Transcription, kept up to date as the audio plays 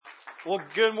Well,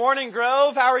 good morning,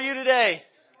 Grove. How are you today?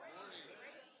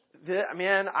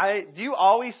 Man, do you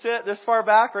always sit this far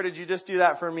back, or did you just do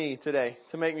that for me today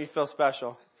to make me feel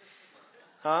special?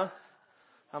 Huh?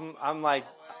 I'm like,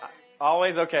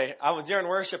 always okay. During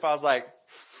worship, I was like,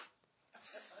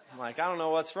 I don't know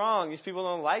what's wrong. These people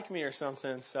don't like me or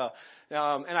something. So,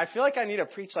 and I feel like I need to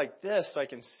preach like this so I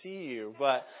can see you.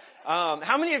 But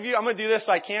how many of you? I'm going to do this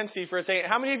so I can see for a second.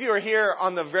 How many of you are here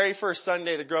on the very first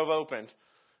Sunday the Grove opened?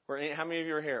 How many of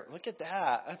you are here? Look at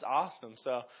that. That's awesome.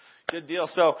 So, good deal.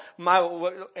 So,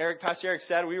 Pastor Eric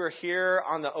said, we were here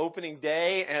on the opening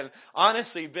day and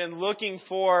honestly been looking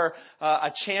for a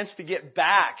chance to get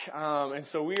back. And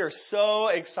so we are so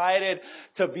excited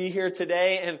to be here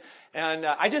today. And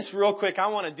I just real quick, I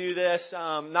want to do this,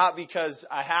 not because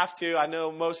I have to. I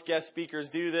know most guest speakers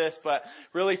do this, but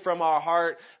really from our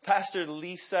heart, Pastor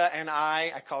Lisa and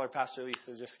I call her Pastor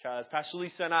Lisa just because. Pastor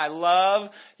Lisa and I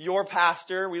love your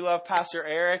pastor. We love Pastor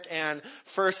Eric and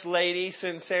First Lady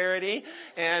Sincerity.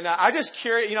 And I just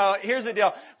curious, here's the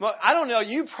deal. I don't know,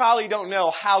 you probably don't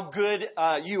know how good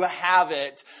you have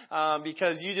it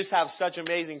because you just have such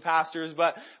amazing pastors.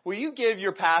 But will you give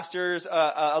your pastors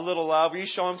a little love? Will you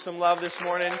show them some love this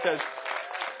morning? Because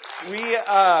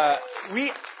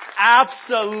we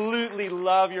absolutely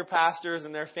love your pastors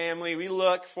and their family. We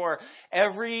look for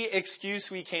every excuse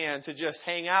we can to just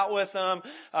hang out with them.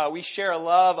 We share a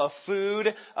love of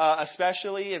food,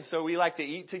 especially, and so we like to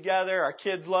eat together. Our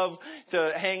kids love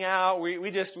to hang out.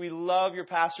 We love your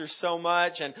pastors so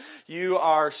much, and you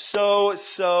are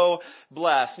so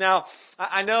blessed. Now,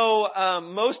 I know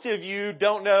most of you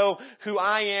don't know who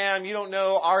I am. You don't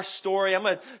know our story. I'm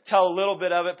going to tell a little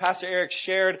bit of it. Pastor Eric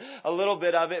shared a little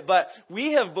bit of it, but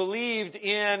we have believed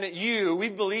in you.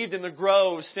 We've believed in the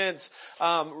Grove since,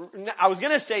 I was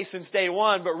going to say since day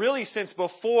one, but really since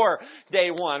before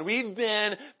day one. We've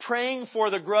been praying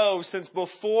for the Grove since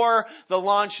before the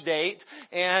launch date,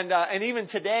 and even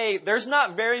today, there's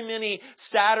not very many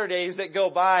Saturdays that go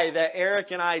by that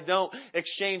Eric and I don't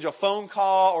exchange a phone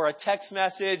call or a text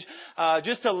message,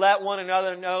 just to let one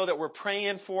another know that we're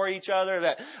praying for each other,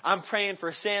 that I'm praying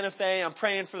for Santa Fe, I'm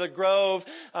praying for the Grove,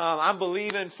 I'm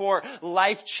believing for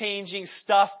life-changing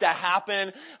stuff to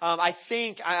happen. I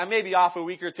think, I may be off a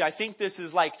week or two, I think this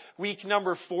is like week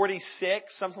number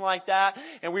 46, something like that,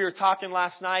 and we were talking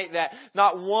last night that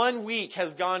not one week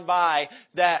has gone by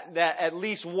that at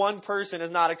least one person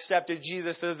has not accepted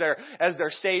Jesus as their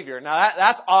Savior. Now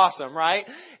that's awesome, right?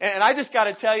 And I just got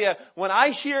to tell you, when I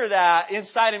hear that,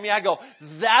 inside of me, I go,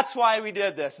 that's why we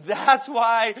did this. That's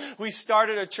why we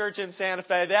started a church in Santa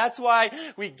Fe. That's why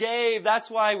we gave. That's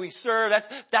why we serve.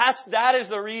 That is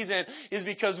the reason, is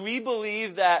because we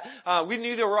believe that, we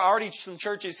knew there were already some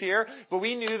churches here, but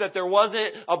we knew that there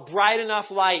wasn't a bright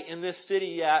enough light in this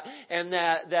city yet, and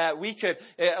that we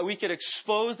could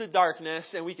expose the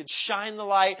darkness, and we could shine the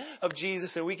light of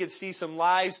Jesus, and we could see some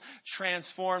lives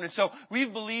transformed. And so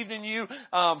we've believed in you,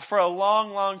 for a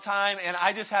long time, and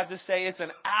I just have to say it's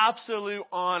an absolute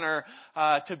honor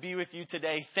to be with you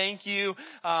today. Thank you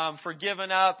for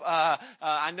giving up.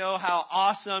 I know how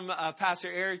awesome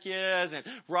Pastor Eric is and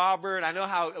Robert. I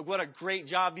know what a great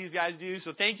job these guys do.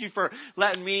 So thank you for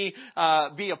letting me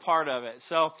be a part of it.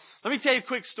 So let me tell you a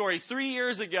quick story. 3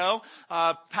 years ago,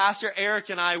 Pastor Eric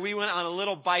and we went on a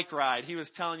little bike ride. He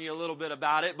was telling you a little bit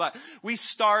about it, but we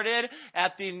started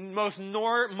at the most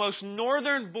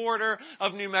northern border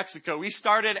of New Mexico. We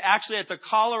started actually at the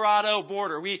Colorado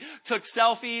border. We took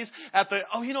selfies at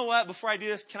you know what? Before I do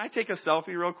this, can I take a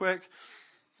selfie real quick?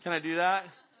 Can I do that?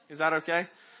 Is that okay?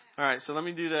 All right, so let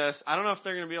me do this. I don't know if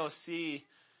they're going to be able to see.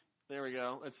 There we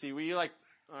go. Let's see. All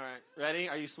right, ready?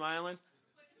 Are you smiling?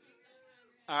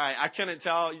 All right, I couldn't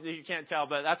tell. You can't tell,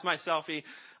 but that's my selfie.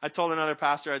 I told another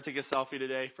pastor I'd take a selfie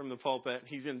today from the pulpit.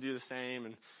 He's going to do the same,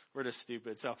 and we're just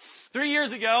stupid. So 3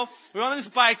 years ago, we went on this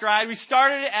bike ride. We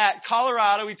started at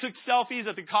Colorado. We took selfies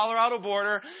at the Colorado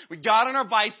border. We got on our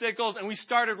bicycles and we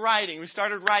started riding. We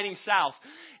started riding south.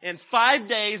 And 5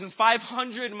 days and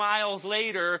 500 miles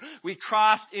later, we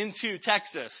crossed into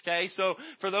Texas. Okay, so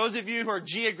for those of you who are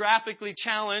geographically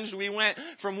challenged, we went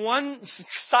from one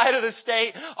side of the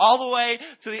state all the way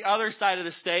to the other side of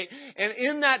the state. And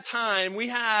in that time,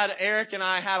 Eric and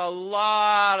I had a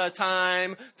lot of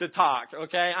time to talk.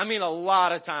 Okay, I mean a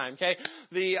lot of time. Okay,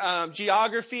 the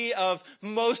geography of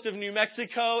most of New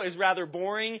Mexico is rather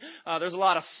boring. There's a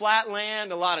lot of flat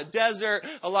land, a lot of desert,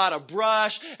 a lot of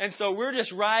brush, and so we're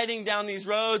just riding down these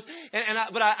roads.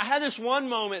 But I had this one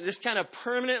moment, just kind of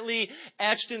permanently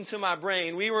etched into my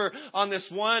brain. We were on this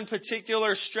one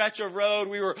particular stretch of road.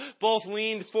 We were both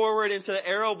leaned forward into the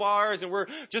aero bars, and we're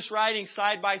just riding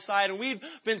side by side. And we've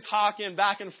been talking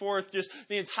back back and forth just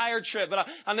the entire trip. But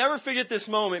I'll never forget this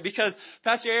moment because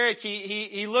Pastor Eric,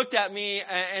 he looked at me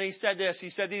and he said this. He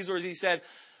said these words. He said,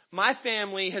 "My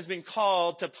family has been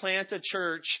called to plant a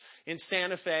church in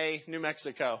Santa Fe, New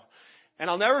Mexico." And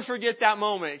I'll never forget that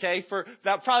moment, okay?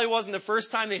 That probably wasn't the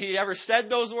first time that he ever said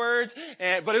those words,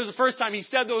 but it was the first time he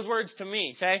said those words to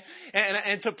me, okay?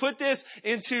 And to put this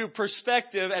into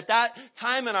perspective, at that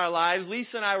time in our lives,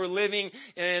 Lisa and I were living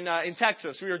in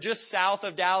Texas. We were just south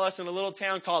of Dallas in a little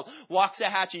town called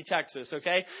Waxahachie, Texas,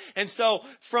 okay? And so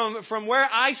from where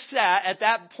I sat at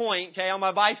that point, okay, on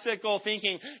my bicycle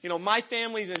thinking, my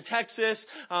family's in Texas,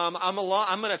 I'm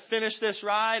going to finish this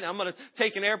ride, I'm going to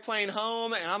take an airplane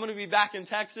home, and I'm going to be back in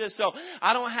Texas, so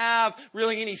I don't have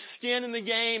really any skin in the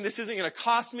game. This isn't going to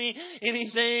cost me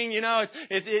anything,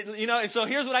 And so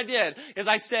here's what I did: is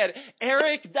I said,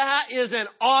 "Eric, that is an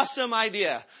awesome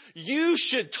idea. You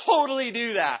should totally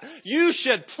do that. You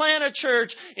should plant a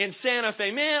church in Santa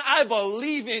Fe. Man, I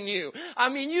believe in you. I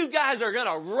mean, you guys are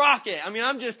gonna rock it.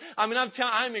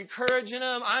 I'm encouraging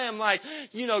them. I am like,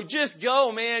 just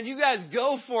go, man. You guys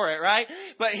go for it, right?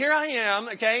 But here I am,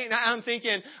 okay? And I'm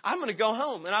thinking, I'm gonna go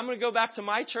home and I'm gonna go back to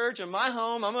my church and my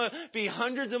home. I'm gonna be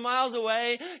hundreds of miles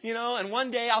away, and one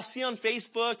day I'll see on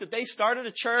Facebook that they started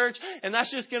a church, and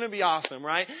that's just gonna be awesome,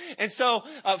 right? And so,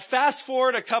 fast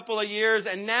forward a couple of years,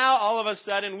 and now all of a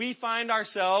sudden we find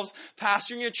ourselves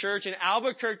pastoring a church in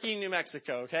Albuquerque, New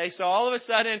Mexico. Okay, so all of a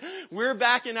sudden we're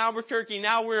back in Albuquerque.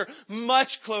 Now we're much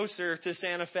closer to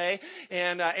Santa Fe,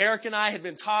 and Eric and I had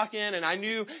been talking, and I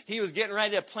knew he was getting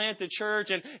ready to plant the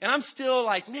church, and I'm still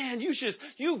like, man,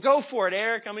 you go for it,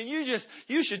 Eric. I mean,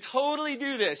 you should totally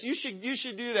do this. You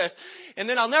should do this. And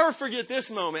then I'll never forget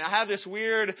this moment. I have this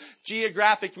weird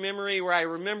geographic memory where I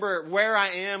remember where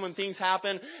I am when things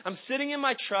happen. I'm sitting in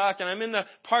my truck, and I'm in the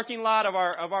parking lot of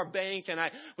our bank, and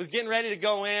I was getting ready to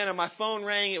go in, and my phone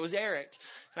rang. It was Eric.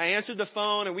 And I answered the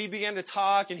phone, and we began to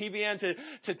talk, and he began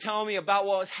to tell me about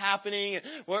what was happening, and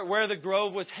where the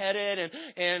Grove was headed,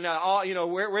 and all,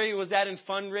 where he was at in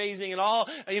fundraising, and all,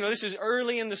 this is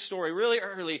early in the story, really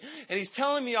early. And he's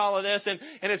telling me all of this, and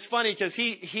it's funny because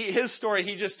his story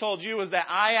he just told you was that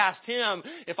I asked him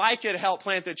if I could help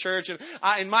plant the church, and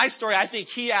in my story I think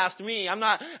he asked me. I'm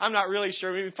not really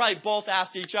sure. We probably both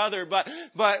asked each other, but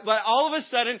all of a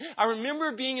sudden I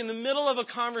remember being in the middle of a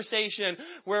conversation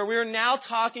where we're now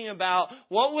talking about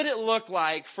what would it look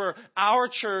like for our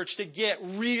church to get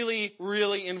really,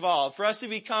 really involved, for us to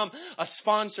become a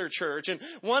sponsor church. And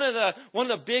one of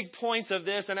the big points of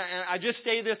this, and I just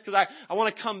say this because I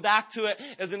want to come back to it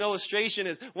as an illustration,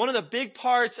 is one of the big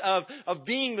parts of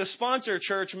being the sponsor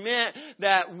church meant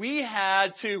that we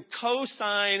had to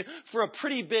co-sign for a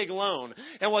pretty big loan.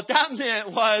 And what that meant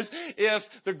was if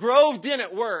the Grove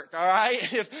didn't work, all right,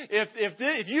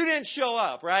 if you didn't show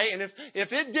up, right, and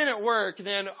if it didn't work,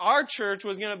 then our church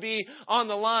was going to be on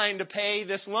the line to pay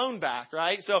this loan back,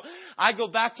 right? So I go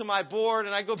back to my board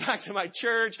and I go back to my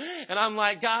church and I'm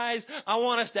like, guys, I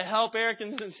want us to help Eric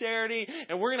in Sincerity,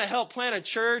 and we're going to help plant a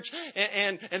church.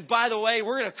 And by the way,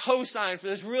 we're going to co-sign for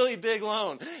this really big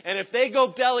loan. And if they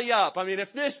go belly up, if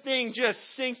this thing just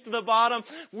sinks to the bottom,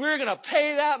 we're going to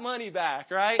pay that money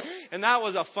back, right? And that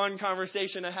was a fun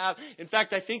conversation to have. In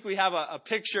fact, I think we have a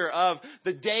picture of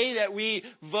the day that we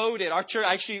voted. Our church,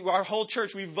 actually, our whole church,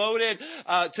 we voted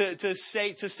to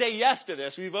say yes to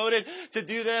this. We voted to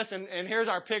do this, and here's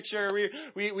our picture.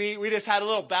 We just had a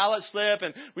little ballot slip,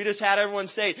 and we just had everyone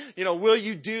say, will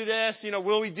you do this?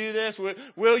 Will we do this?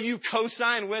 Will you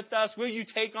co-sign with us? Will you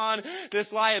take on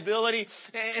this liability?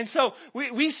 And so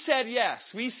we said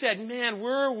yes. We said, man,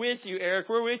 we're with you, Eric.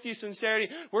 We're with you, Sincerity.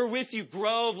 We're with you,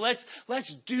 Grove. Let's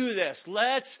do this.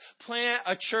 Let's plant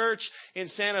a church in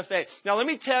Santa Fe. Now, let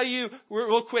me tell you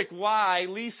real quick why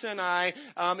Lisa and I,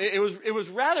 it was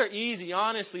rather easy,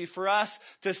 honestly, for us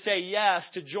to say yes,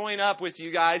 to join up with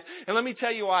you guys. And let me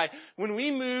tell you why. When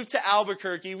we moved to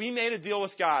Albuquerque, we made a deal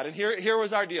with God. And here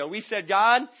was our deal. We said,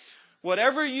 God,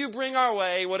 whatever you bring our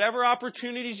way, whatever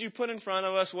opportunities you put in front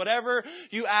of us, whatever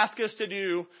you ask us to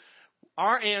do,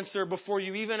 our answer before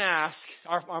you even ask,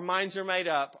 our minds are made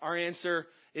up. Our answer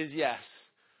is yes.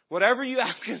 Whatever you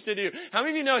ask us to do. How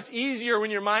many of you know it's easier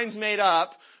when your mind's made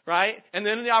up, right? And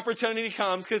then the opportunity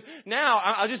comes. Because now,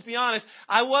 I'll just be honest,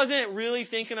 I wasn't really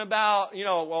thinking about,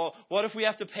 well, what if we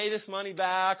have to pay this money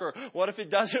back? Or what if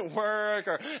it doesn't work?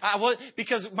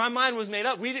 Because my mind was made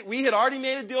up. We had already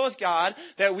made a deal with God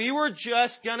that we were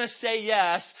just going to say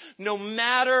yes no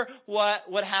matter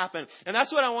what happened. And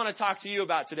that's what I want to talk to you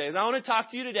about today. I want to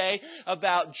talk to you today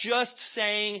about just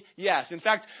saying yes. In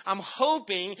fact, I'm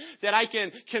hoping that I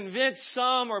can convince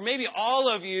some or maybe all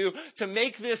of you to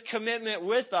make this commitment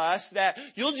with us that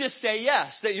you'll just say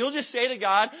yes, that you'll just say to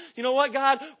God, you know what,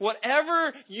 God,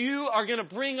 whatever you are going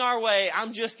to bring our way,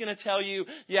 I'm just going to tell you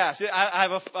yes. I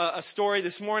have a story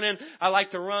this morning. I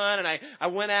like to run, and I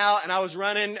went out and I was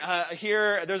running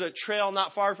here. There's a trail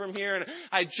not far from here, and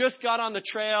I just got on the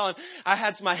trail, and I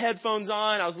had my headphones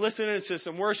on. I was listening to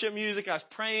some worship music. I was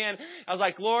praying. I was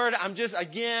like, Lord, I'm just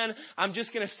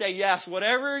going to say yes.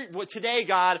 Today,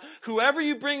 God, whoever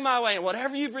you bring my way and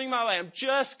whatever you bring my way, I'm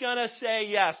just going to say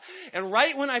yes. And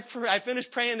right when I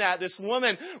finished praying that, this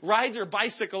woman rides her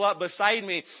bicycle up beside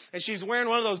me, and she's wearing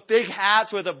one of those big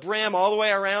hats with a brim all the way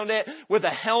around it with a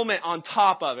helmet on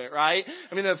top of it, right?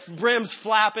 I mean, the brim's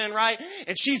flapping, right?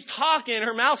 And she's talking,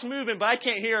 her mouth's moving, but I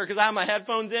can't hear her because I have my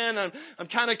headphones in. I'm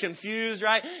kind of confused,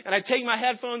 right? And I take my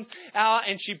headphones out,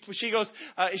 and she goes,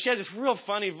 she has this real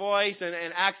funny voice and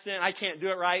accent. I can't do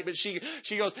it right, but she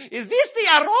goes, is this the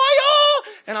arroyo?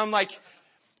 And I'm like,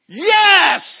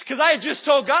 yes! Because I had just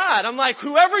told God, I'm like,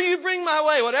 whoever you bring my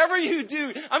way, whatever you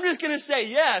do, I'm just going to say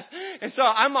yes. And so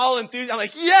I'm all enthused. I'm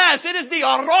like, yes, it is the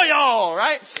arroyo,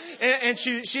 right? And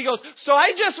she goes, so I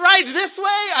just ride this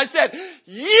way? I said,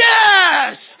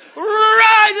 yes!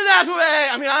 Ride that way!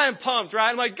 I mean, I am pumped, right?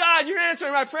 I'm like, God, you're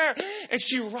answering my prayer. And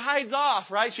she rides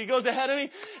off, right? She goes ahead of me.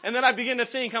 And then I begin to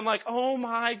think, I'm like, oh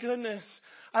my goodness.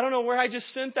 I don't know where I just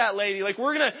sent that lady. Like,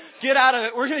 we're going to get out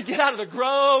of the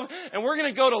Grove, and we're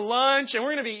going to go to lunch, and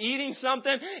we're going to be eating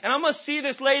something, and I'm going to see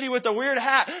this lady with the weird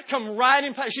hat come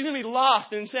riding past. She's going to be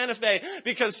lost in Santa Fe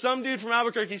because some dude from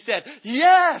Albuquerque said,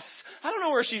 yes! I don't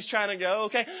know where she's trying to go,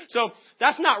 okay? So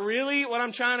that's not really what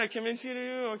I'm trying to convince you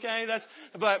to do, okay?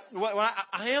 But what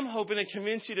I am hoping to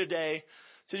convince you today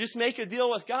to just make a deal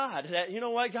with God that, you know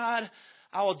what, God,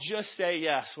 I will just say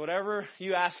yes, whatever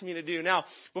you ask me to do. Now,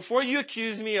 before you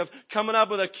accuse me of coming up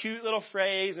with a cute little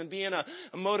phrase and being a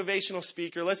motivational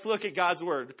speaker, let's look at God's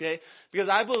Word, okay? Because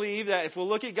I believe that if we'll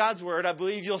look at God's Word, I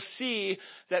believe you'll see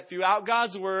that throughout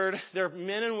God's Word, there are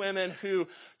men and women who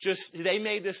they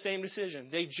made this same decision.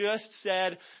 They just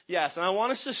said yes. And I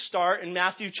want us to start in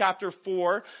Matthew chapter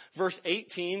 4, verse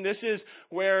 18. This is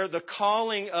where the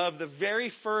calling of the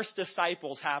very first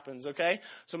disciples happens, okay?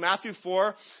 So Matthew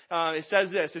 4, it says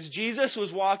this: as Jesus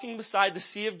was walking beside the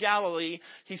Sea of Galilee,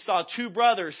 he saw two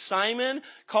brothers, Simon,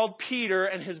 called Peter,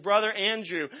 and his brother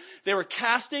Andrew. They were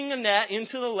casting a net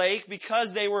into the lake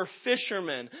because they were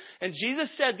fishermen. And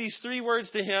Jesus said these three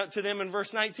words to them in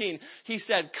verse 19. He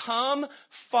said, come,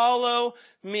 follow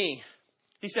me.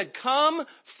 He said, come,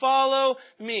 follow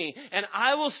me, and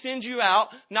I will send you out,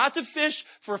 not to fish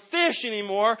for fish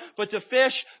anymore, but to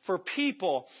fish for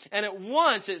people. And at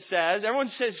once, it says, everyone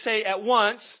say at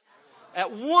once. At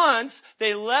once,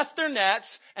 they left their nets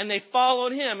and they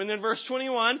followed him. And then verse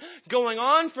 21, going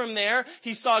on from there,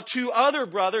 he saw two other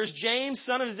brothers, James,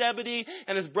 son of Zebedee,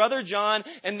 and his brother John.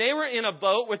 And they were in a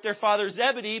boat with their father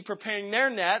Zebedee, preparing their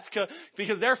nets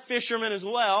because they're fishermen as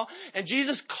well. And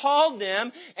Jesus called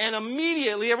them, and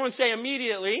immediately, everyone say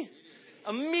immediately.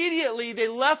 Immediately, they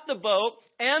left the boat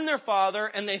and their father,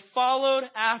 and they followed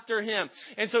after him.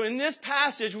 And so in this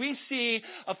passage, we see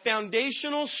a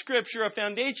foundational scripture, a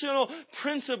foundational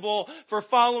principle for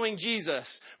following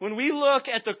Jesus. When we look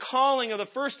at the calling of the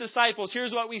first disciples,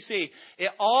 here's what we see.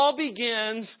 It all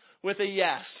begins with a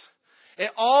yes. It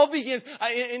all begins.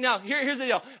 Now, here's the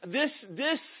deal.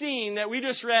 This scene that we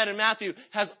just read in Matthew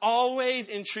has always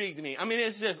intrigued me. I mean,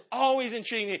 it's just always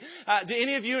intrigued me. Do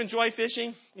any of you enjoy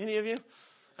fishing? Any of you?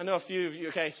 I know a few of you.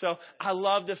 Okay, so I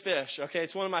love to fish. Okay,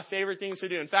 it's one of my favorite things to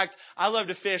do. In fact, I love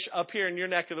to fish up here in your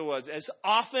neck of the woods. As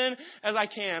often as I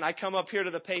can, I come up here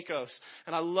to the Pecos,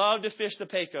 and I love to fish the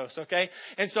Pecos. Okay,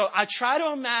 and so I try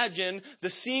to imagine the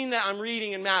scene that I'm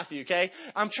reading in Matthew. Okay,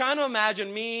 I'm trying to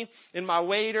imagine me in my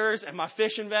waders and my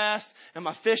fishing vest and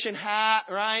my fishing hat,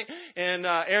 right? And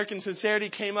Eric and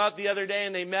Sincerity came up the other day,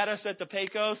 and they met us at the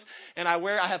Pecos, and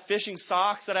I have fishing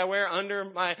socks that I wear under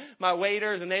my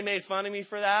waders, and they made fun of me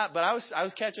for that. But I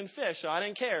was catching fish, so I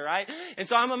didn't care, right? And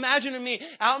so I'm imagining me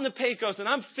out in the Pecos, and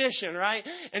I'm fishing, right?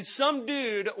 And some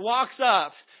dude walks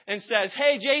up and says,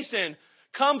 hey, Jason,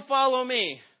 come follow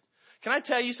me. Can I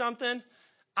tell you something?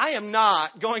 I am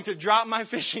not going to drop my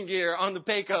fishing gear on the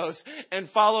Pecos and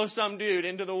follow some dude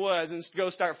into the woods and go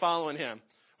start following him.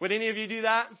 Would any of you do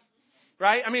that?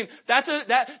 Right? I mean, that's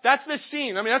the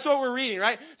scene. I mean, that's what we're reading,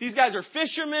 right? These guys are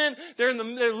fishermen. They're in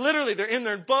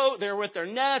their boat. They're with their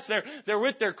nets. They're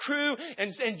with their crew.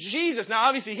 And Jesus, now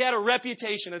obviously he had a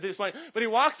reputation at this point, but he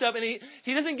walks up and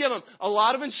he doesn't give them a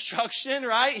lot of instruction,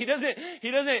 right? He doesn't,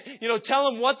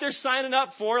 tell them what they're signing up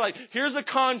for. Like, here's the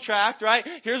contract, right?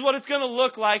 Here's what it's going to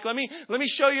look like. Let me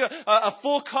show you a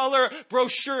full color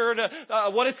brochure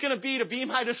to what it's going to be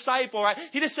my disciple, right?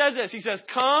 He just says this. He says,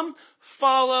 come,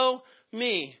 follow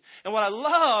me. And what I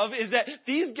love is that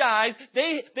these guys,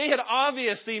 they had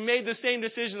obviously made the same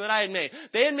decision that I had made.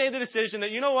 They had made the decision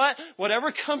that, you know what?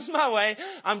 Whatever comes my way,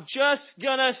 I'm just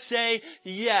gonna say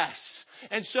yes.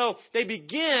 And so they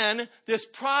begin this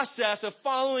process of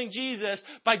following Jesus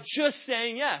by just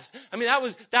saying yes. I mean, that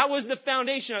was the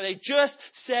foundation of it. They just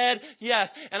said yes.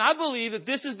 And I believe that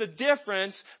this is the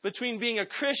difference between being a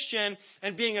Christian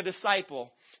and being a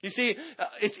disciple. You see,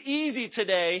 it's easy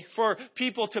today for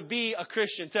people to be a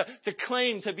Christian, to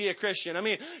claim to be a Christian. I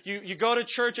mean, you go to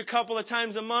church a couple of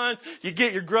times a month, you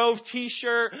get your Grove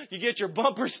t-shirt, you get your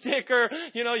bumper sticker,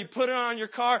 you put it on your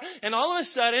car, and all of a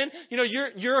sudden,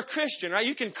 you're a Christian, right?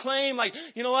 You can claim like,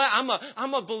 you know what,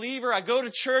 I'm a believer, I go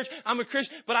to church, I'm a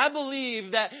Christian, but I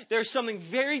believe that there's something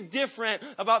very different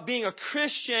about being a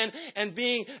Christian and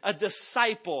being a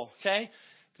disciple, okay?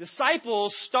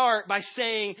 Disciples start by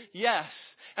saying yes.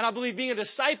 And I believe being a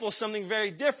disciple is something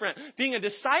very different. Being a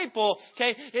disciple,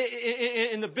 okay,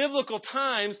 in the biblical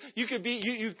times, you could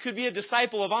be a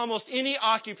disciple of almost any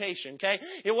occupation, okay?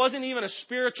 It wasn't even a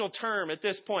spiritual term at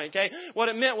this point, okay? What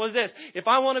it meant was this: if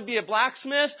I want to be a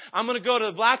blacksmith, I'm going to go to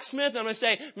the blacksmith and I'm going to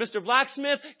say, Mr.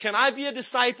 Blacksmith, can I be a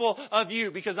disciple of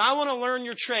you? Because I want to learn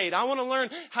your trade. I want to learn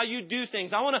how you do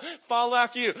things. I want to follow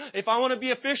after you. If I want to be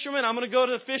a fisherman, I'm going to go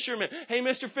to the fisherman. Hey,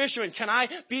 Mr. Fisherman, can I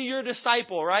be your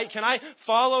disciple, right? Can I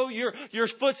follow your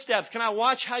footsteps? Can I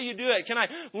watch how you do it? Can I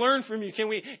learn from you? Can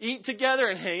we eat together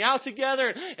and hang out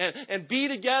together and be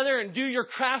together and do your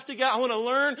craft together? I want to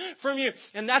learn from you.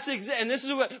 And this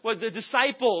is what the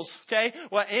disciples, okay,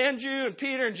 what Andrew and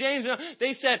Peter and James,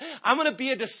 they said, I'm going to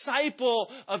be a disciple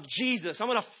of Jesus. I'm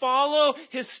going to follow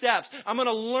his steps. I'm going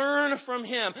to learn from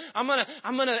him. I'm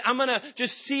going to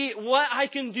just see what I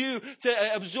can do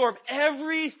to absorb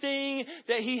everything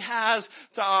that he has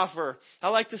to offer. I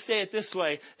like to say it this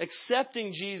way: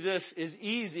 accepting Jesus is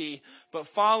easy, but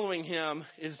following him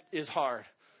is hard.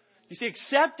 You see,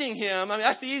 accepting him, I mean,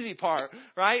 that's the easy part,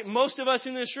 right? Most of us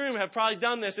in this room have probably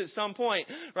done this at some point,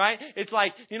 right? It's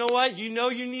like, you know what? You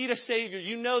need a Savior.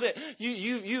 You know that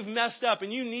you've messed up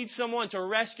and you need someone to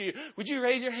rescue you. Would you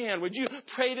raise your hand? Would you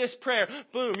pray this prayer?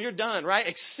 Boom, you're done, right?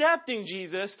 Accepting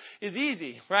Jesus is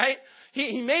easy, right?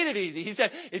 He made it easy. He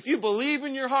said, if you believe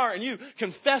in your heart and you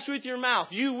confess with your mouth,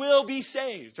 you will be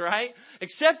saved, right?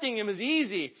 Accepting him is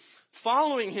easy.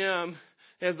 Following him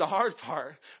is the hard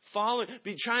part.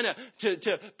 Trying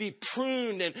to be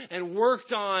pruned and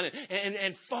worked on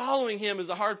and following him is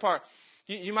the hard part.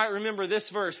 You might remember this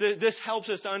verse. This helps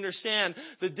us to understand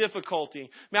the difficulty.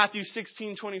 Matthew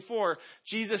 16:24,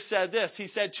 Jesus said this. He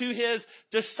said to his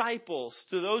disciples,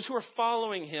 to those who are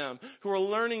following him, who are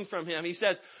learning from him, he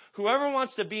says, whoever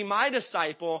wants to be my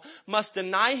disciple must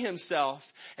deny himself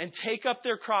and take up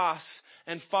their cross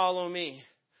and follow me.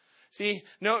 See,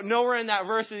 nowhere in that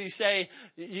verse does he say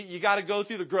you got to go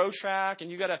through the Grow Track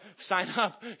and you got to sign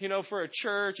up, for a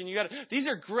church, and these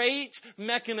are great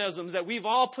mechanisms that we've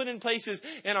all put in places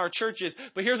in our churches.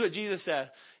 But here's what Jesus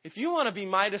said: if you want to be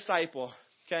my disciple,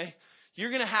 okay, you're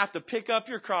going to have to pick up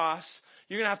your cross.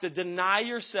 You're going to have to deny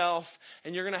yourself,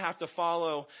 and you're going to have to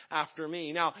follow after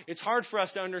me. Now, it's hard for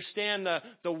us to understand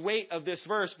the weight of this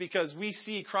verse because we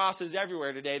see crosses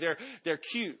everywhere today. They're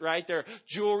cute, right? They're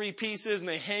jewelry pieces, and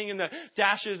they hang in the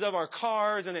dashes of our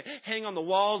cars, and they hang on the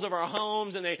walls of our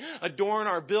homes, and they adorn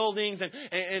our buildings.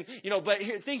 But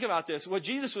here, think about this. What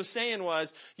Jesus was saying was,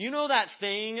 that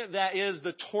thing that is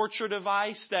the torture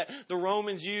device that the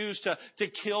Romans used to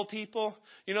kill people?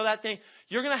 That thing?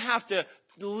 You're going to have to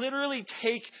literally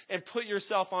take and put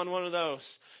yourself on one of those.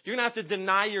 You're going to have to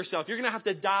deny yourself. You're going to have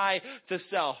to die to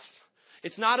self.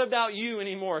 It's not about you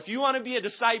anymore. If you want to be a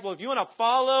disciple, if you want to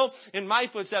follow in my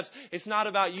footsteps, it's not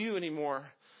about you anymore.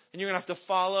 And you're going to have to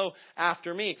follow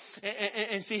after me.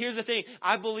 And see, here's the thing.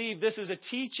 I believe this is a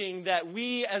teaching that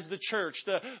we as the church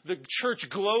church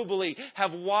globally,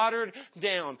 have watered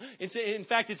down. In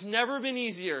fact, it's never been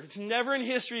easier. It's never in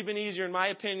history been easier, in my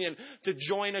opinion, to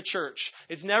join a church.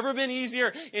 It's never been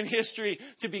easier in history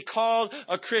to be called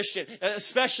a Christian,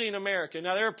 especially in America.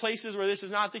 Now, there are places where this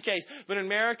is not the case. But in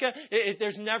America,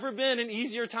 there's never been an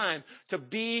easier time to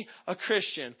be a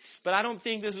Christian. But I don't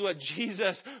think this is what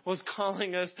Jesus was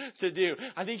calling us to do.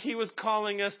 I think he was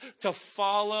calling us to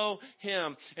follow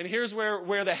him. And here's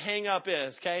where the hang up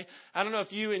is, okay? I don't know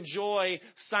if you enjoy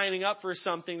signing up for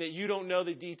something that you don't know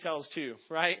the details to,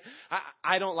 right?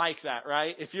 I don't like that,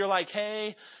 right? If you're like,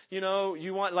 hey, you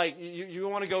want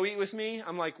to go eat with me?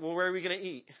 I'm like, well, where are we going to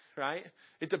eat? right?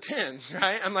 It depends,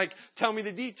 right? I'm like, tell me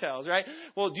the details, right?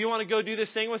 Well, do you want to go do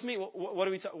this thing with me? What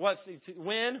do we,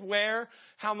 when, where,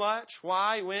 how much,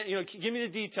 why, when, give me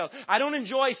the details. I don't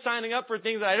enjoy signing up for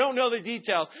things that I don't know the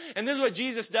details. And this is what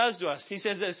Jesus does to us. He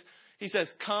says this, he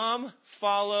says, come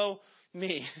follow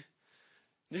me.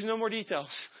 There's no more details.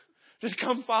 Just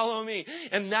come follow me.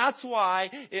 And that's why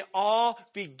it all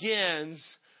begins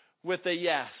with a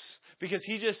yes. Because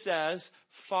he just says,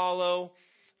 follow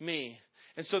me.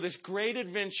 And so this great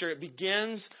adventure, it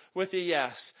begins with a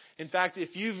yes. In fact,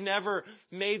 if you've never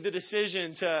made the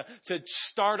decision to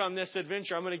start on this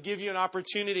adventure, I'm going to give you an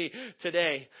opportunity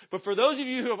today. But for those of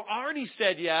you who have already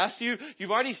said yes,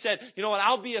 you've already said, you know what,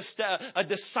 I'll be a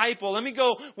disciple. Let me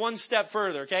go one step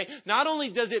further, okay? Not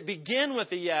only does it begin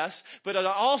with a yes, but it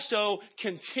also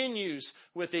continues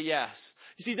with a yes.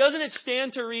 You see, doesn't it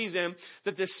stand to reason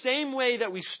that the same way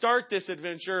that we start this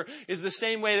adventure is the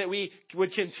same way that we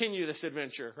would continue this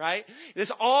adventure, right?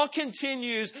 This all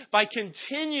continues by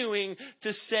continuing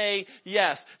to say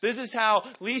yes. This is how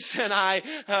Lisa and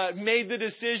I made the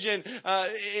decision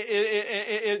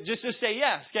just to say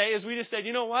yes, okay? As we just said,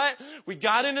 you know what? We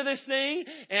got into this thing,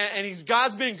 and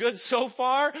God's been good so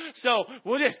far, so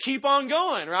we'll just keep on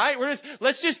going, right?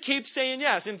 Let's just keep saying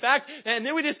yes. In fact, and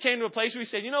then we just came to a place where we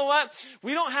said, you know what?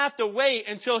 We don't have to wait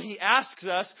until He asks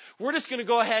us. We're just going to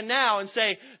go ahead now and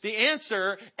say the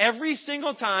answer every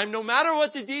single time, no matter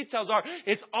what the details are,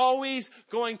 it's always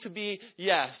going to be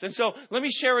yes. And so let me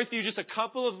share with you just a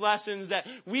couple of lessons that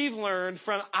we've learned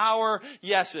from our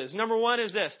yeses. Number one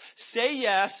is this: say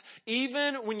yes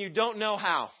even when you don't know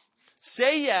how.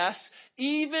 Say yes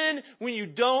even when you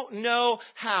don't know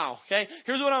how. Okay?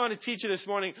 Here's what I want to teach you this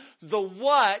morning. The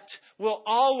what will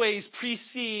always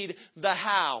precede the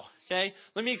how. Okay?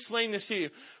 Let me explain this to you.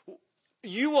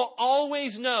 You will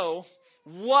always know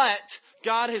what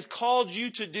God has called you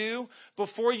to do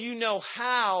before you know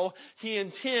how He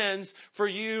intends for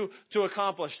you to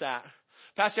accomplish that.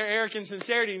 Pastor Eric in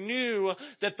sincerity knew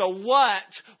that the what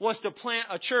was to plant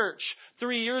a church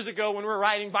 3 years ago when we were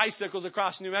riding bicycles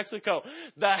across New Mexico.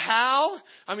 The how,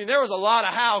 there was a lot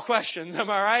of how questions, am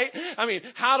I right?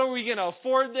 How are we going to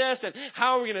afford this? And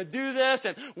how are we going to do this?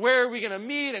 And where are we going to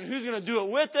meet? And who's going to do it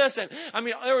with us? And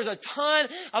there was a ton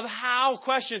of how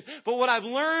questions. But what I've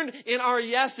learned in our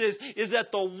yeses is that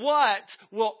the what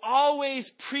will always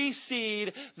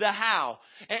precede the how.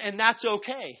 And that's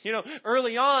okay.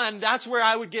 Early on, that's where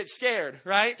I would get scared,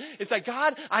 right? It's like,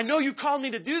 God, I know you called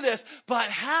me to do this, but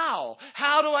how?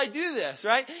 How do I do this,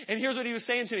 right? And here's what He was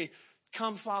saying to me.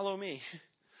 Come follow me.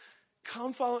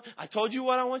 Come follow. I told you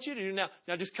what I want you to do now.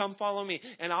 Now just come follow me.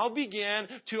 And I'll begin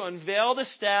to unveil the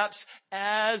steps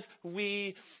as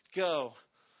we go.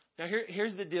 Now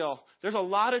here's the deal. There's a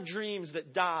lot of dreams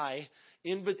that die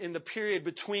in the period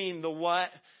between the what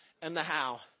and the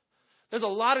how. There's a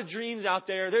lot of dreams out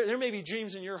there. There may be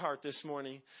dreams in your heart this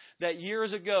morning that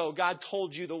years ago God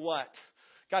told you the what.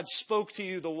 God spoke to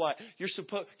you the what.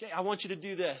 I want you to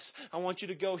do this. I want you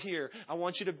to go here. I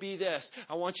want you to be this.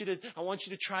 I want you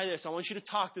to try this. I want you to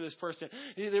talk to this person.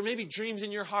 There may be dreams in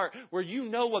your heart where you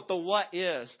know what the what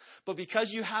is, but because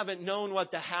you haven't known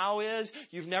what the how is,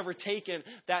 you've never taken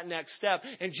that next step.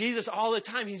 And Jesus all the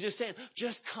time, He's just saying,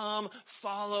 just come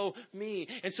follow me.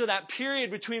 And so that period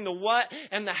between the what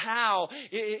and the how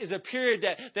is a period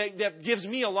that gives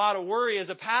me a lot of worry as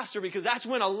a pastor, because that's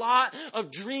when a lot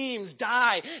of dreams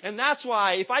die. And that's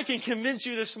why, if I can convince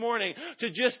you this morning to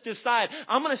just decide,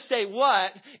 I'm going to say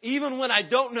what, even when I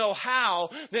don't know how,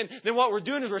 then what we're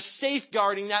doing is we're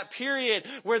safeguarding that period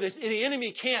where the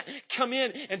enemy can't come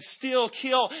in and steal,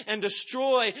 kill, and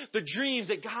destroy the dreams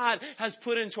that God has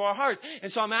put into our hearts.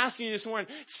 And so I'm asking you this morning,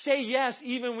 say yes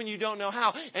even when you don't know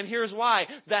how. And here's why.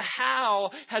 The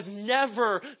how has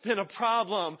never been a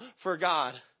problem for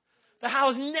God. The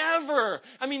how has never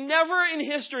in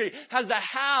history has the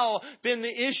how been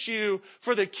the issue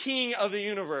for the King of the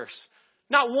universe.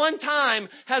 Not one time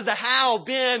has the how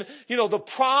been, the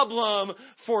problem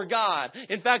for God.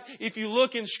 In fact, if you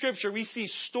look in Scripture, we see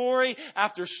story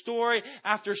after story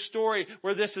after story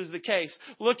where this is the case.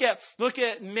 Look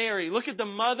at Mary. Look at the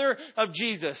mother of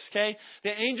Jesus, okay?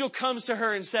 The angel comes to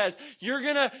her and says, you're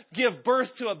going to give birth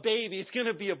to a baby. It's going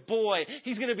to be a boy.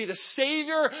 He's going to be the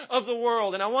Savior of the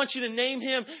world. And I want you to name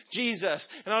him Jesus.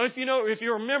 And I don't know if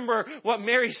you remember what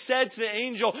Mary said to the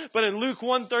angel, but in Luke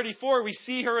 1:34, we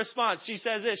see her response. She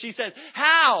says this. She says,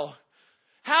 how?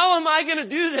 How am I going to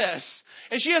do this?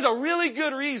 And she has a really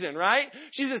good reason, right?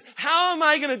 She says, how am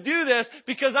I going to do this?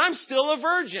 Because I'm still a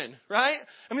virgin, right?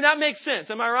 That makes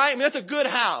sense. Am I right? That's a good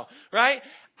how, right?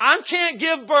 I can't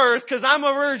give birth because I'm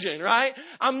a virgin, right?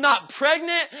 I'm not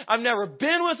pregnant. I've never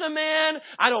been with a man.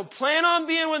 I don't plan on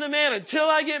being with a man until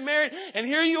I get married. And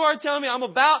here you are telling me I'm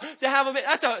about to have a baby.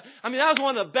 That was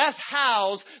one of the best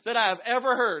hows that I have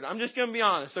ever heard. I'm just going to be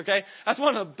honest, okay? That's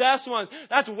one of the best ones.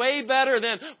 That's way better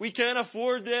than we can't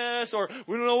afford this, or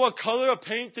we don't know what color of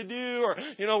paint to do, or,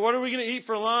 what are we going to eat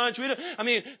for lunch?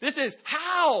 This is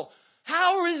how.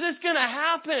 How is this going to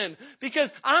happen?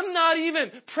 Because I'm not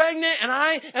even pregnant and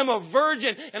I am a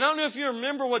virgin. And I don't know if you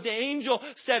remember what the angel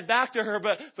said back to her,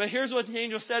 but here's what the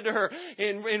angel said to her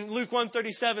in Luke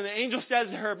 1:37. The angel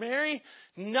says to her, Mary,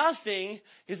 nothing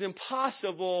is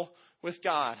impossible with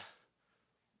God.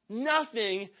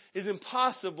 Nothing is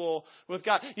impossible with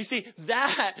God. You see,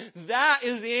 that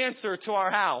is the answer to our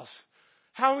house.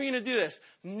 How are we going to do this?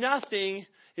 Nothing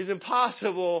is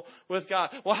impossible with God.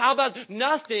 Well, how about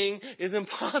nothing is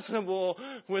impossible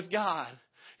with God?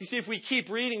 You see, if we keep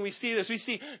reading, we see this. We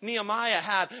see Nehemiah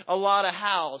had a lot of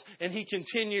hows, and he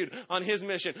continued on his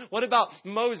mission. What about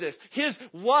Moses?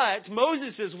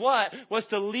 Moses' what was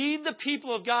to lead the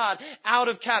people of God out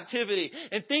of captivity.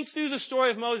 And think through the story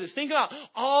of Moses. Think about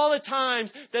all the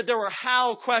times that there were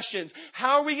how questions.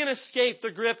 How are we going to escape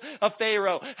the grip of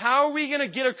Pharaoh? How are we going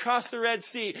to get across the Red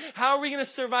Sea? How are we going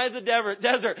to survive the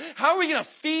desert? How are we going to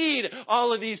feed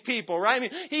all of these people,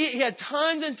 right? He had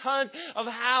tons and tons of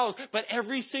hows, but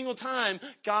every single time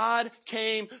God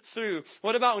came through.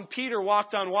 What about when Peter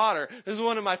walked on water? This is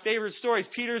one of my favorite stories.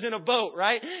 Peter's in a boat,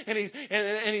 right? And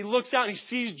he looks out and he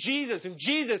sees Jesus, and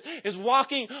Jesus is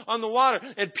walking on the water,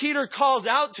 and Peter calls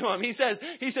out to him. He says,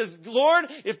 Lord,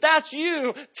 if that's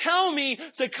you, tell me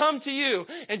to come to you.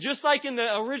 And just like in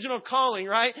the original calling,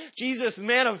 right? Jesus,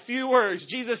 man of few words,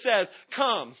 Jesus says,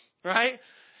 come, right?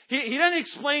 He doesn't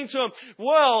explain to him,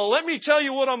 well, let me tell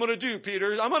you what I'm going to do,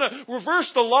 Peter. I'm going to reverse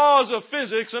the laws of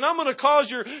physics, and I'm going to cause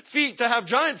your feet to have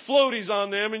giant floaties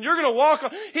on them, and you're going to walk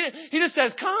on. He just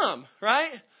says, come,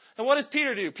 right? And what does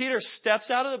Peter do? Peter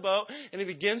steps out of the boat and he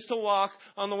begins to walk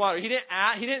on the water.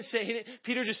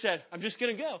 Peter just said, I'm just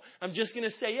going to go. I'm just going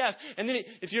to say yes. And then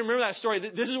if you remember that story,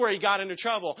 this is where he got into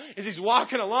trouble. Is he's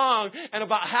walking along, and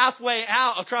about halfway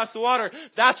out across the water,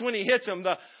 that's when he hits him.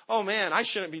 Oh man, I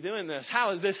shouldn't be doing this.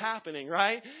 How is this happening,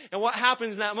 right? And what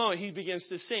happens in that moment? He begins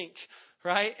to sink.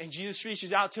 Right? And Jesus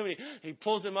reaches out to him. He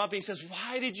pulls him up and he says,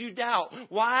 why did you doubt?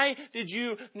 Why did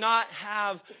you not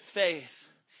have faith?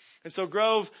 And so,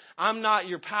 Grove, I'm not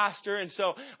your pastor, and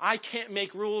so I can't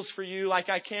make rules for you like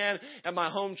I can at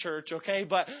my home church, okay?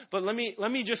 But let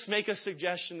me just make a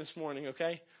suggestion this morning,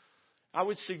 okay? I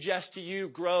would suggest to you,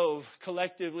 Grove,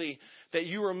 collectively, that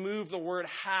you remove the word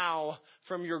how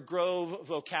from your Grove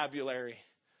vocabulary.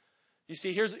 You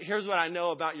see, here's what I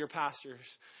know about your pastors,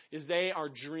 is they are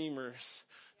dreamers.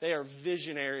 They are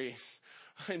visionaries.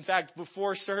 In fact,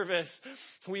 before service,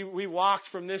 we walked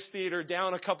from this theater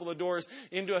down a couple of doors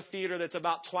into a theater that's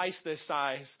about twice this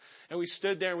size. And we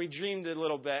stood there and we dreamed a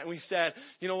little bit. And we said,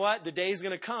 you know what? The day's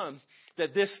going to come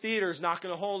that this theater is not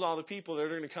going to hold all the people that are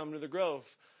going to come to the Grove.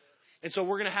 And so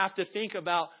we're going to have to think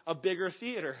about a bigger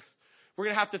theater. We're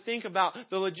going to have to think about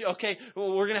we're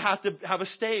going to have to have a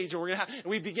stage, and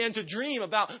we began to dream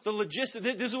about the logistics.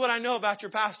 This is what I know about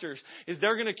your pastors, is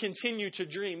they're going to continue to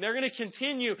dream. They're going to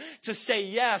continue to say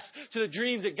yes to the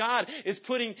dreams that God is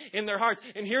putting in their hearts.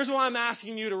 And here's why I'm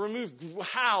asking you to remove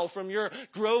how from your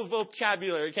Grove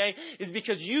vocabulary, okay? Is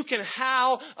because you can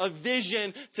how a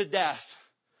vision to death.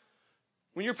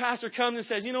 When your pastor comes and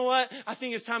says, you know what, I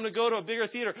think it's time to go to a bigger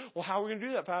theater. Well, how are we going to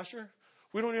do that, Pastor?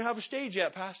 We don't even have a stage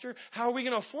yet, Pastor. How are we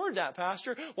going to afford that,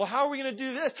 Pastor? Well, how are we going to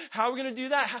do this? How are we going to do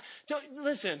that?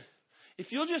 Listen,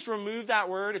 if you'll just remove that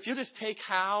word, if you'll just take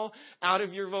how out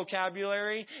of your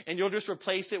vocabulary and you'll just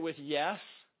replace it with yes,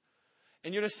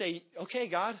 and you'll just say, okay,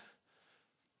 God,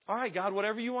 all right, God,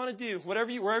 whatever you want to do,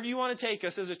 wherever you want to take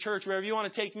us as a church, wherever you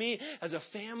want to take me as a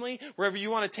family, wherever you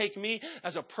want to take me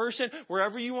as a person,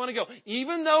 wherever you want to go,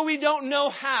 even though we don't know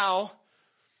how,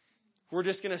 we're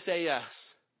just going to say yes.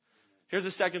 Here's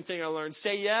the second thing I learned.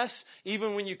 Say yes,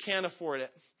 even when you can't afford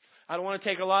it. I don't want to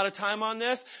take a lot of time on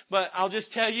this, but I'll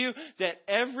just tell you that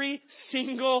every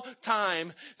single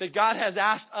time that God has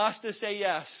asked us to say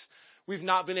yes, we've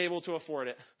not been able to afford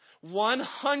it.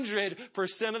 100%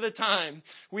 of the time,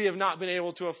 we have not been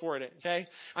able to afford it. Okay,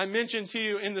 I mentioned to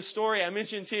you in the story.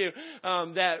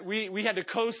 That we had to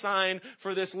co-sign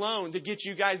for this loan to get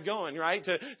you guys going, right?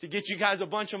 To get you guys a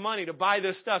bunch of money to buy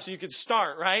this stuff so you could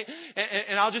start, right?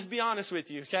 And I'll just be honest with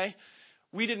you. Okay,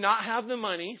 we did not have the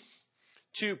money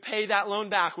to pay that loan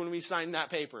back when we signed that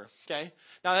paper. Okay.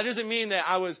 Now that doesn't mean that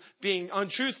I was being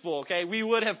untruthful. Okay. We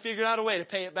would have figured out a way to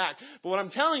pay it back. But what I'm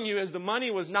telling you is the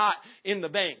money was not in the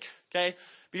bank. Okay.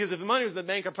 Because if the money was in the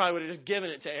bank, I probably would have just given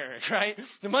it to Eric, right?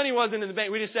 The money wasn't in the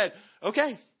bank. We just said,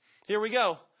 okay, here we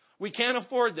go. We can't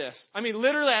afford this. I mean,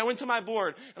 literally, I went to my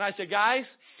board and I said, guys,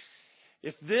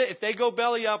 if they go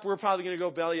belly up, we're probably going to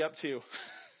go belly up too.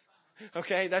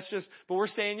 Okay, but we're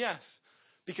saying yes.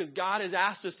 Because God has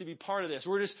asked us to be part of this.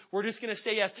 We're just going to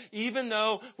say yes, even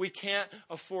though we can't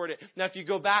afford it. Now, if you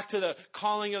go back to the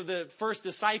calling of the first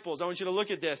disciples, I want you to look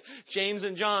at this. James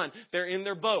and John, they're in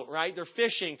their boat, right? They're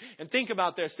fishing. And think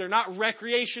about this. They're not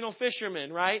recreational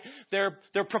fishermen, right? They're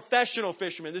professional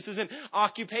fishermen. This is an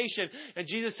occupation. And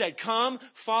Jesus said, come,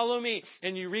 follow me.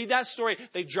 And you read that story.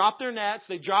 They drop their nets.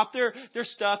 They drop their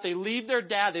stuff. They leave their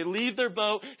dad. They leave their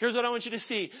boat. Here's what I want you to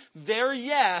see. Their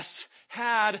yes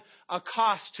had a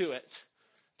cost to it.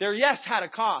 Their yes had a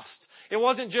cost. It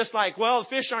wasn't just like, well, the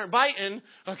fish aren't biting.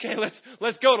 Okay,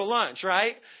 let's go to lunch,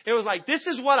 right? It was like, this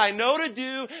is what I know to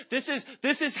do. This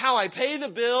is how I pay the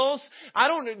bills.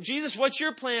 Jesus, what's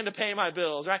your plan to pay my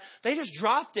bills, right? They just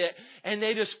dropped it and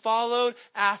they just followed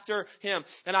after him.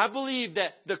 And I believe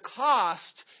that the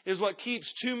cost is what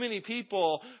keeps too many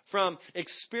people from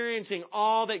experiencing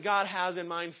all that God has in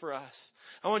mind for us.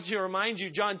 I want to remind you,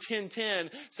 John 10:10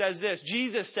 says this.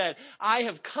 Jesus said, I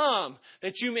have come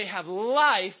that you may have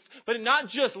life, but not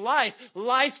just life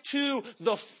to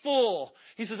the full.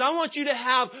 He says, I want you to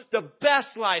have the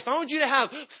best life. I want you to have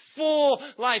full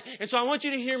life. And so I want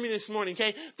you to hear me this morning,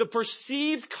 okay? The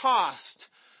perceived cost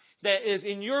that is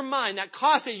in your mind, that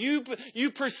cost that you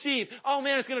perceive, oh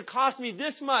man, it's going to cost me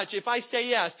this much if I say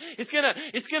yes. It's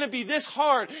going to be this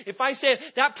hard if I say it.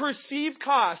 That perceived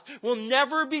cost will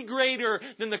never be greater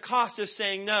than the cost of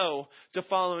saying no to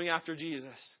following after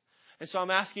Jesus. And so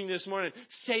I'm asking you this morning,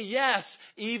 say yes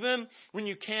even when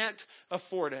you can't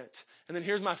afford it. And then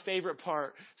here's my favorite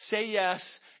part. Say yes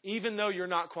even though you're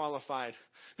not qualified.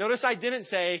 Notice I didn't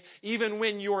say even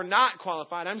when you're not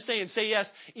qualified. I'm saying say yes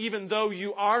even though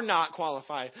you are not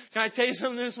qualified. Can I tell you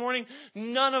something this morning?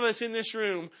 None of us in this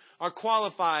room are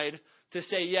qualified to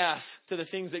say yes to the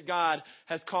things that God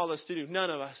has called us to do. None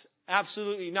of us.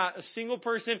 Absolutely not. A single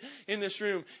person in this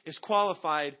room is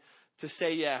qualified to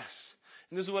say yes.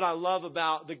 And this is what I love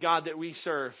about the God that we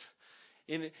serve.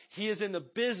 He is in the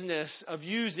business of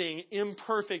using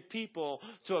imperfect people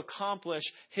to accomplish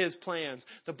His plans.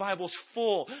 The Bible's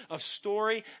full of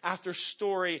story after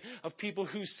story of people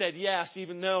who said yes,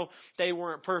 even though they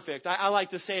weren't perfect. I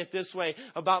like to say it this way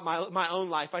about my own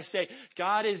life. I say,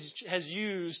 God has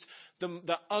used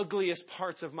the ugliest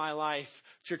parts of my life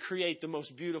to create the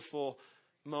most beautiful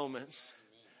moments.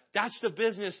 That's the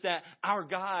business that our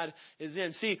God is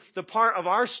in. See, the part of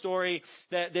our story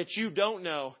that you don't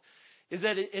know is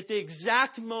that at the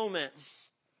exact moment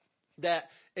that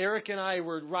Eric and I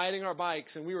were riding our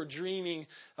bikes and we were dreaming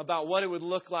about what it would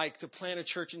look like to plant a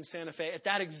church in Santa Fe, at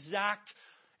that exact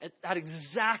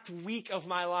week of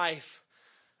my life,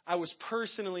 I was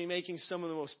personally making some of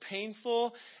the most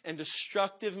painful and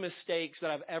destructive mistakes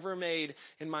that I've ever made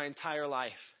in my entire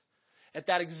life. At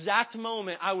that exact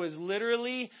moment, I was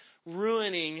literally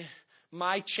ruining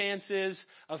my chances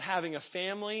of having a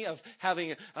family, of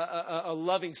having a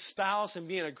loving spouse and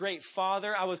being a great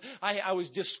father. I was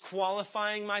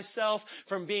disqualifying myself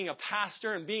from being a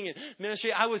pastor and being in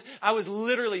ministry. I was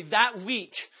literally that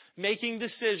week making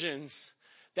decisions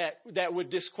that would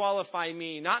disqualify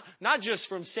me, not just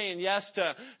from saying yes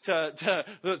to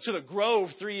the Grove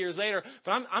 3 years later,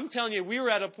 but I'm telling you, we were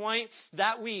at a point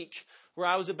that week where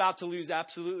I was about to lose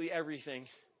absolutely everything.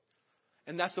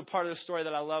 And that's the part of the story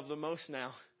that I love the most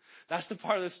now. That's the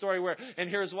part of the story where, and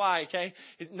here's why, okay?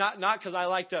 Not because I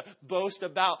like to boast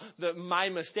about my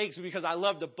mistakes, but because I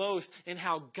love to boast in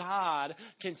how God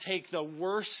can take the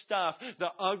worst stuff,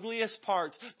 the ugliest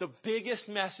parts, the biggest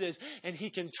messes, and He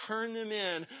can turn them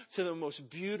in to the most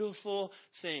beautiful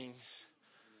things.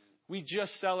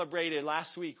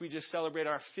 Last week, we just celebrated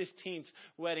our 15th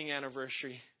wedding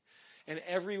anniversary. And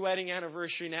every wedding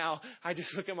anniversary now, I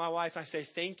just look at my wife, I say,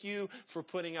 thank you for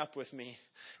putting up with me.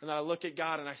 And then I look at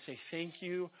God and I say, thank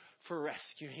you for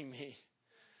rescuing me.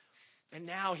 And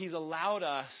now He's allowed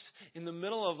us, in the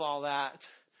middle of all that,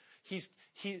 He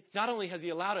not only has He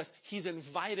allowed us, He's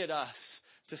invited us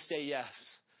to say yes.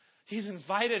 He's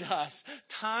invited us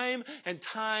time and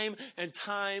time and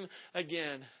time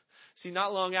again. See,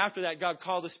 not long after that, God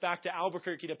called us back to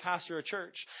Albuquerque to pastor a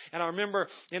church. And I remember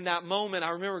in that moment, I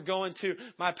remember going to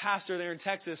my pastor there in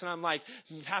Texas, and I'm like,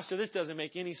 Pastor, this doesn't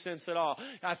make any sense at all.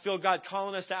 I feel God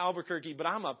calling us to Albuquerque, but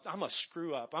I'm a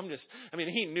screw up.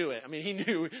 He knew it.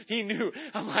 He knew.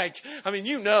 I'm like,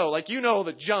 you know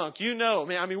the junk,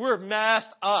 man. We're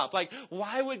messed up. Like,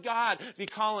 why would God be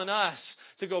calling us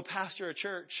to go pastor a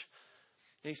church?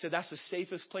 And he said, that's the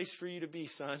safest place for you to be,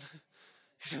 son.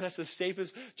 He said, that's the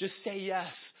safest. Just say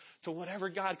yes to whatever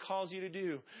God calls you to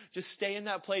do. Just stay in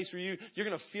that place where you're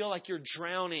going to feel like you're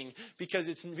drowning because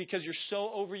you're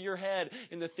so over your head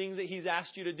in the things that He's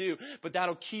asked you to do. But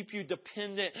that'll keep you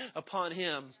dependent upon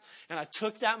Him. And I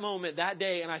took that moment that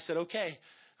day and I said, okay,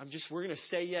 we're going to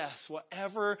say yes,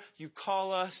 whatever you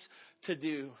call us to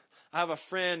do. I have a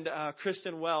friend,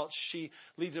 Kristen Welch. She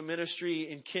leads a ministry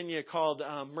in Kenya called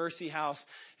Mercy House.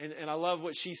 And I love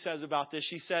what she says about this.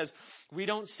 She says, we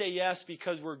don't say yes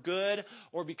because we're good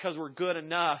or because we're good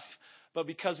enough, but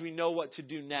because we know what to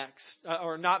do next.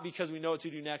 Or not because we know what to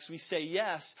do next. We say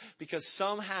yes because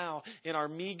somehow in our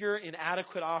meager,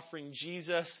 inadequate offering,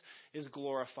 Jesus is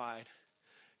glorified.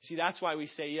 See, that's why we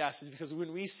say yes, is because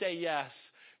when we say yes,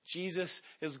 Jesus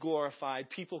is glorified.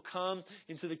 People come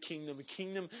into the kingdom. The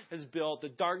kingdom is built. The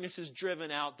darkness is driven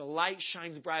out. The light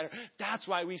shines brighter. That's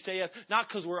why we say yes. Not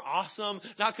because we're awesome.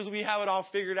 Not because we have it all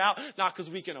figured out. Not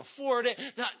because we can afford it.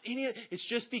 Not any of it. It's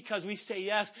just because we say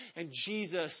yes and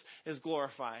Jesus is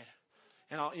glorified.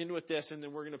 And I'll end with this and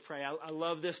then we're going to pray. I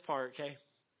love this part, okay?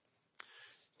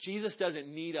 Jesus doesn't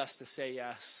need us to say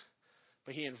yes,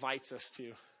 but He invites us to.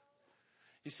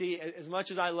 You see, as much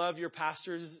as I love your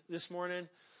pastors this morning,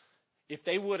 if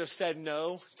they would have said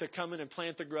no to come in and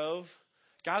plant the Grove,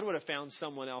 God would have found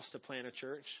someone else to plant a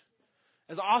church.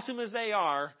 As awesome as they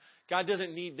are, God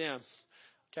doesn't need them.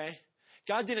 Okay?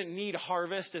 God didn't need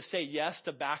Harvest to say yes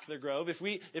to back the Grove. If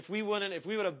we would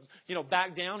have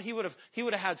backed down, He would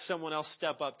have had someone else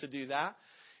step up to do that.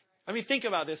 Think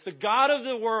about this. The God of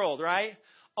the world, right?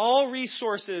 All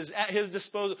resources at His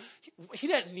disposal. He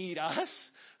doesn't need us.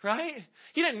 Right?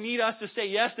 He doesn't need us to say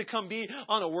yes to come be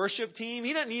on a worship team.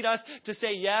 He doesn't need us to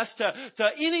say yes to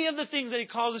any of the things that He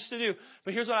calls us to do.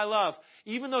 But here's what I love.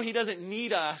 Even though He doesn't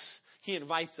need us, He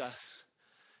invites us.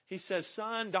 He says,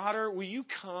 son, daughter, will you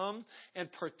come and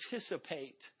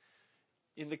participate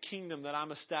in the kingdom that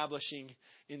I'm establishing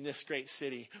in this great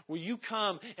city? Will you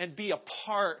come and be a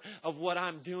part of what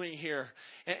I'm doing here?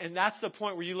 And that's the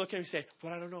point where you look at him and say,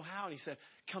 but I don't know how. And He said,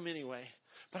 come anyway.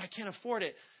 But I can't afford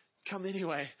it. Come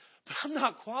anyway. But I'm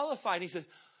not qualified. He says,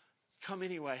 come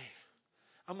anyway.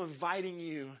 I'm inviting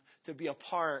you to be a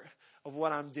part of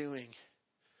what I'm doing.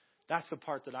 That's the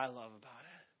part that I love about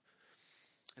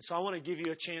it. And so I want to give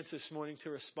you a chance this morning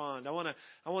to respond. I want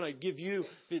to give you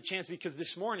the chance because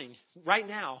this morning, right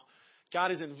now, God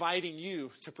is inviting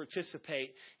you to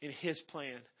participate in His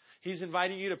plan. He's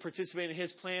inviting you to participate in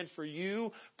His plan for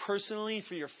you personally,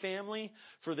 for your family,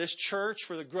 for this church,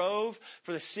 for the Grove,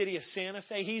 for the city of Santa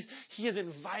Fe. He is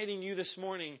inviting you this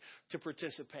morning to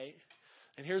participate.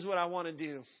 And here's what I want to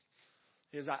do.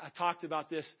 I talked about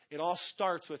this. It all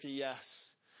starts with a yes.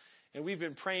 And we've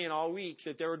been praying all week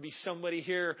that there would be somebody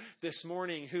here this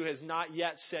morning who has not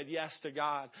yet said yes to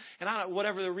God. And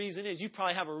whatever the reason is, you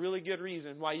probably have a really good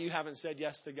reason why you haven't said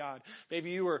yes to God. Maybe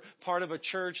you were part of a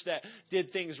church that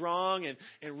did things wrong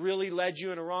and really led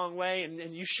you in a wrong way.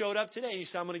 And you showed up today and you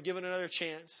said, I'm going to give it another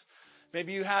chance.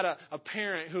 Maybe you had a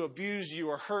parent who abused you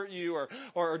or hurt you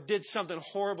or did something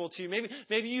horrible to you.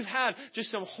 Maybe you've had just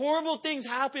some horrible things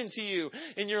happen to you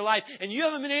in your life and you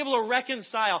haven't been able to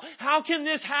reconcile. How can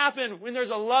this happen when there's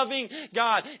a loving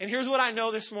God? And here's what I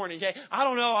know this morning, okay? I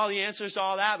don't know all the answers to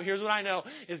all that, but here's what I know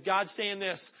is God saying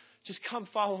this. Just come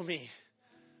follow me.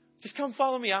 Just come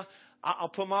follow me. I'll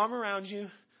put my arm around you.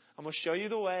 I'm going to show you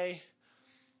the way.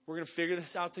 We're going to figure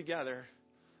this out together.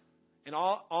 And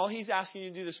all He's asking you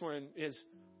to do this morning is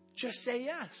just say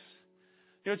yes.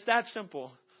 It's that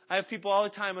simple. I have people all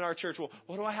the time in our church. Well,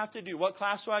 what do I have to do? What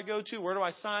class do I go to? Where do I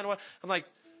sign? I'm like,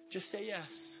 just say yes.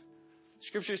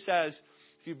 Scripture says,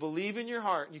 if you believe in your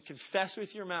heart and you confess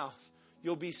with your mouth,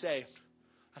 you'll be saved.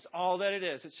 That's all that it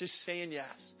is. It's just saying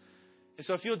yes. And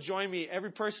so if you'll join me,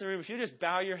 every person in the room, if you just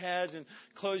bow your heads and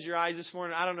close your eyes this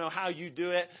morning, I don't know how you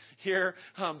do it here,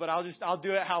 but I'll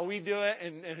do it how we do it,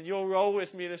 and you'll roll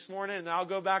with me this morning, and I'll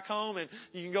go back home, and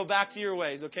you can go back to your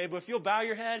ways, okay? But if you'll bow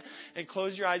your head and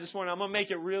close your eyes this morning, I'm going to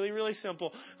make it really, really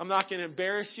simple. I'm not going to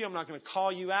embarrass you. I'm not going to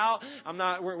call you out.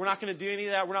 We're not going to do any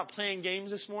of that. We're not playing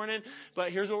games this morning.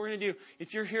 But here's what we're going to do.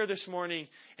 If you're here this morning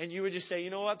and you would just say,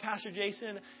 you know what, Pastor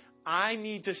Jason, I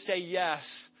need to say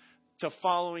yes to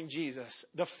following Jesus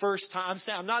the first time.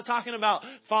 I'm not talking about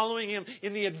following Him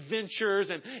in the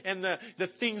adventures and the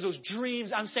things, those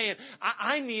dreams. I'm saying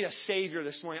I need a Savior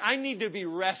this morning. I need to be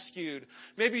rescued.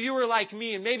 Maybe you were like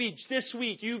me, and maybe this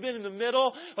week you've been in the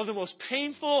middle of the most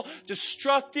painful,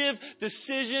 destructive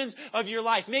decisions of your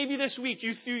life. Maybe this week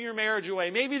you threw your marriage away.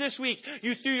 Maybe this week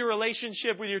you threw your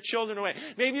relationship with your children away.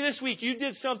 Maybe this week you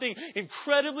did something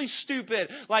incredibly stupid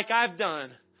like I've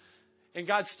done. And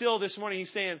God still this morning,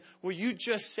 He's saying, will you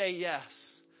just say yes?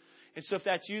 And so if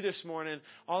that's you this morning,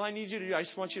 all I need you to do, I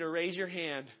just want you to raise your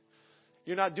hand.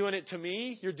 You're not doing it to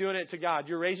me. You're doing it to God.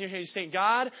 You're raising your hand. You're saying,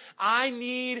 God, I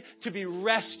need to be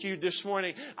rescued this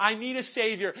morning. I need a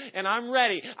Savior, and I'm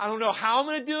ready. I don't know how I'm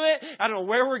going to do it. I don't know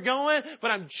where we're going,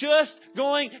 but I'm just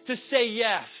going to say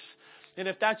yes. And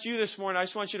if that's you this morning, I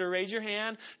just want you to raise your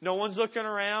hand. No one's looking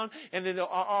around. And then the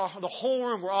whole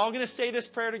room, we're all going to say this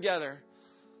prayer together.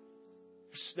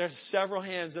 There's several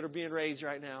hands that are being raised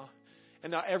right now.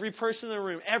 And now every person in the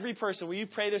room, every person, will you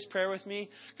pray this prayer with me?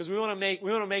 Because we want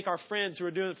to make our friends who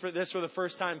are doing this for the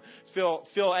first time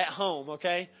feel at home,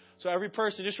 okay? So every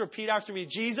person, just repeat after me.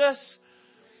 Jesus,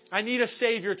 I need a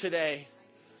Savior today.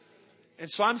 And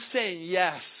so I'm saying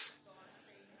yes.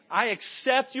 I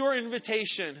accept your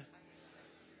invitation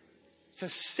to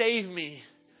save me,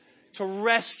 to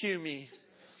rescue me.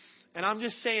 And I'm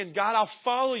just saying, God, I'll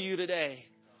follow you today.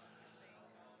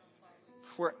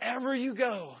 Wherever you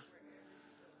go,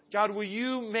 God, will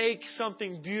you make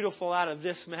something beautiful out of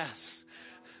this mess?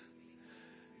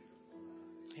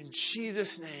 In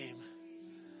Jesus' name,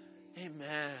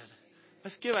 amen.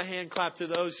 Let's give a hand clap to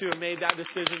those who have made that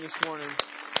decision this morning.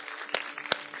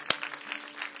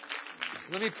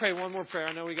 Let me pray one more prayer.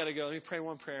 I know we got to go. Let me pray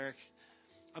one prayer.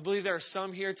 I believe there are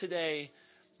some here today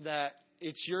that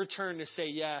it's your turn to say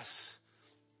yes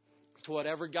to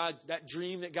whatever God, that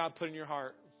dream that God put in your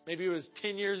heart. Maybe it was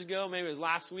 10 years ago. Maybe it was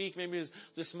last week. Maybe it was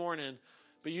this morning.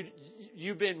 But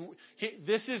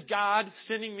this is God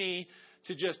sending me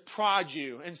to just prod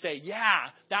you and say, yeah,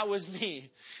 that was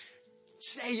me.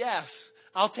 Say yes.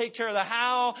 I'll take care of the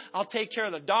how. I'll take care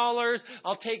of the dollars.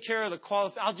 I'll take care of the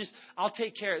I'll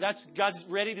take care. God's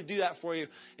ready to do that for you.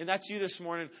 And that's you this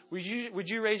morning. Would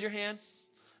you raise your hand?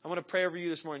 I want to pray over you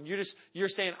this morning. You're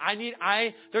saying,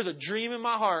 there's a dream in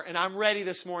my heart and I'm ready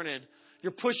this morning.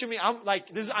 You're pushing me.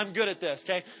 I'm good at this,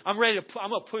 okay? I'm going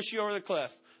to push you over the cliff,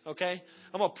 okay?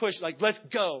 I'm going to push, let's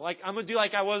go. I'm going to do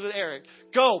like I was with Eric.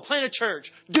 Go, plant a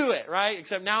church. Do it, right?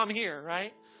 Except now I'm here,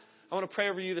 right? I want to pray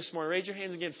over you this morning. Raise your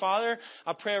hands again. Father,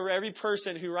 I pray over every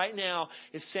person who right now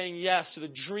is saying yes to the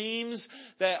dreams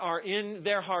that are in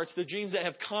their hearts, the dreams that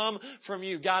have come from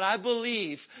you. God, I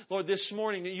believe, Lord, this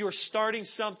morning that you are starting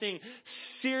something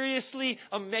seriously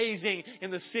amazing in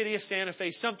the city of Santa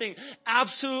Fe, something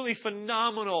absolutely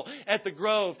phenomenal at the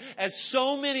Grove. As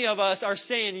so many of us are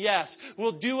saying yes,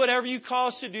 we'll do whatever you call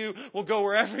us to do. We'll go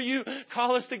wherever you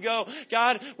call us to go.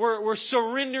 God, we're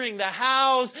surrendering the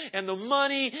hows and the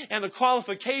money and the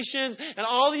qualifications and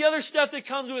all the other stuff that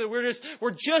comes with it.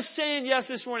 We're just saying yes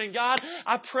this morning. God,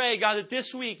 I pray, God, that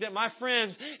this week that my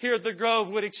friends here at the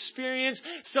Grove would experience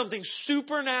something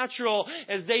supernatural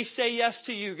as they say yes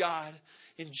to you, God.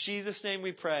 In Jesus' name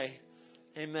we pray.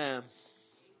 Amen.